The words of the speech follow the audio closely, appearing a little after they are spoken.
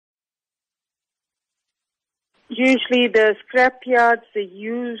Usually the scrapyards, the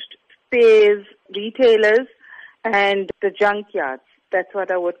used spares, retailers, and the junkyards. That's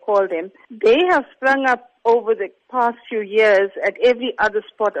what I would call them. They have sprung up over the past few years at every other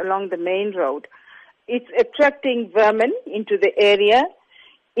spot along the main road. It's attracting vermin into the area.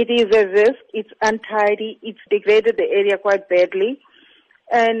 It is a risk. It's untidy. It's degraded the area quite badly.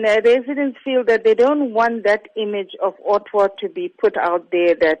 And residents feel that they don't want that image of Ottawa to be put out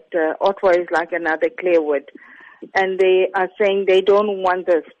there, that Ottawa is like another Clearwood. And they are saying they don't want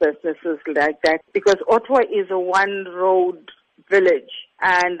those businesses like that because Ottawa is a one-road village,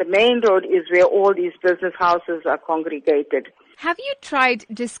 and the main road is where all these business houses are congregated. Have you tried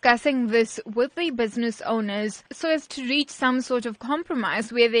discussing this with the business owners so as to reach some sort of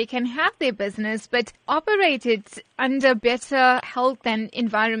compromise where they can have their business but operate it under better health and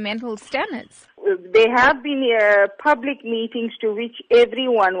environmental standards? There have been public meetings to which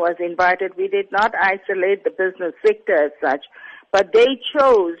everyone was invited. We did not isolate the business sector as such, but they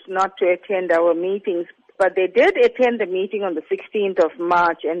chose not to attend our meetings. But they did attend the meeting on the 16th of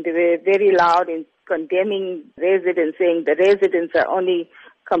March, and they were very loud in condemning residents, saying the residents are only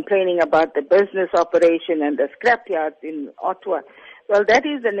complaining about the business operation and the scrapyards in Ottawa. Well, that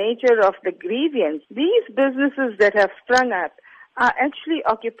is the nature of the grievance. These businesses that have sprung up are actually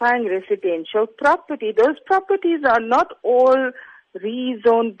occupying residential property. Those properties are not all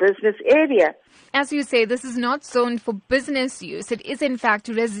rezoned business area. As you say, this is not zoned for business use. It is in fact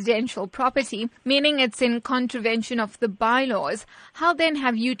residential property, meaning it's in contravention of the bylaws. How then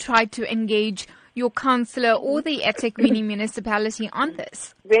have you tried to engage your councillor or the eThekwini municipality on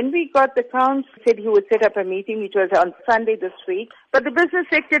this? When we got the council, said he would set up a meeting, which was on Sunday this week, but the business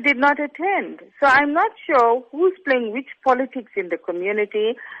sector did not attend. So I'm not sure who's playing which politics in the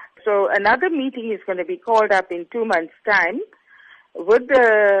community. So another meeting is going to be called up in 2 months' time, with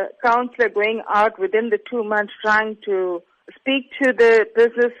the councillor going out within the 2 months trying to speak to the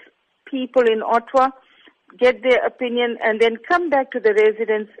business people in Ottawa, get their opinion, and then come back to the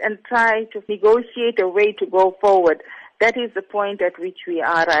residents and try to negotiate a way to go forward. That is the point at which we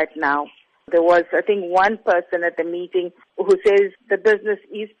are right now. There was, I think, one person at the meeting who says the business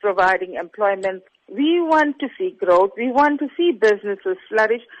is providing employment. We want to see growth. We want to see businesses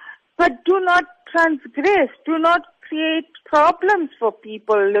flourish, but do not transgress. Do not create problems for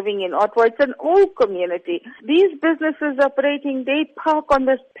people living in Ottawa. It's an old community. These businesses operating, they park on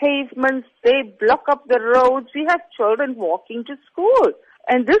the pavements, they block up the roads. We have children walking to school.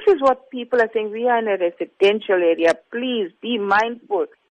 And this is what people are saying. We are in a residential area. Please be mindful.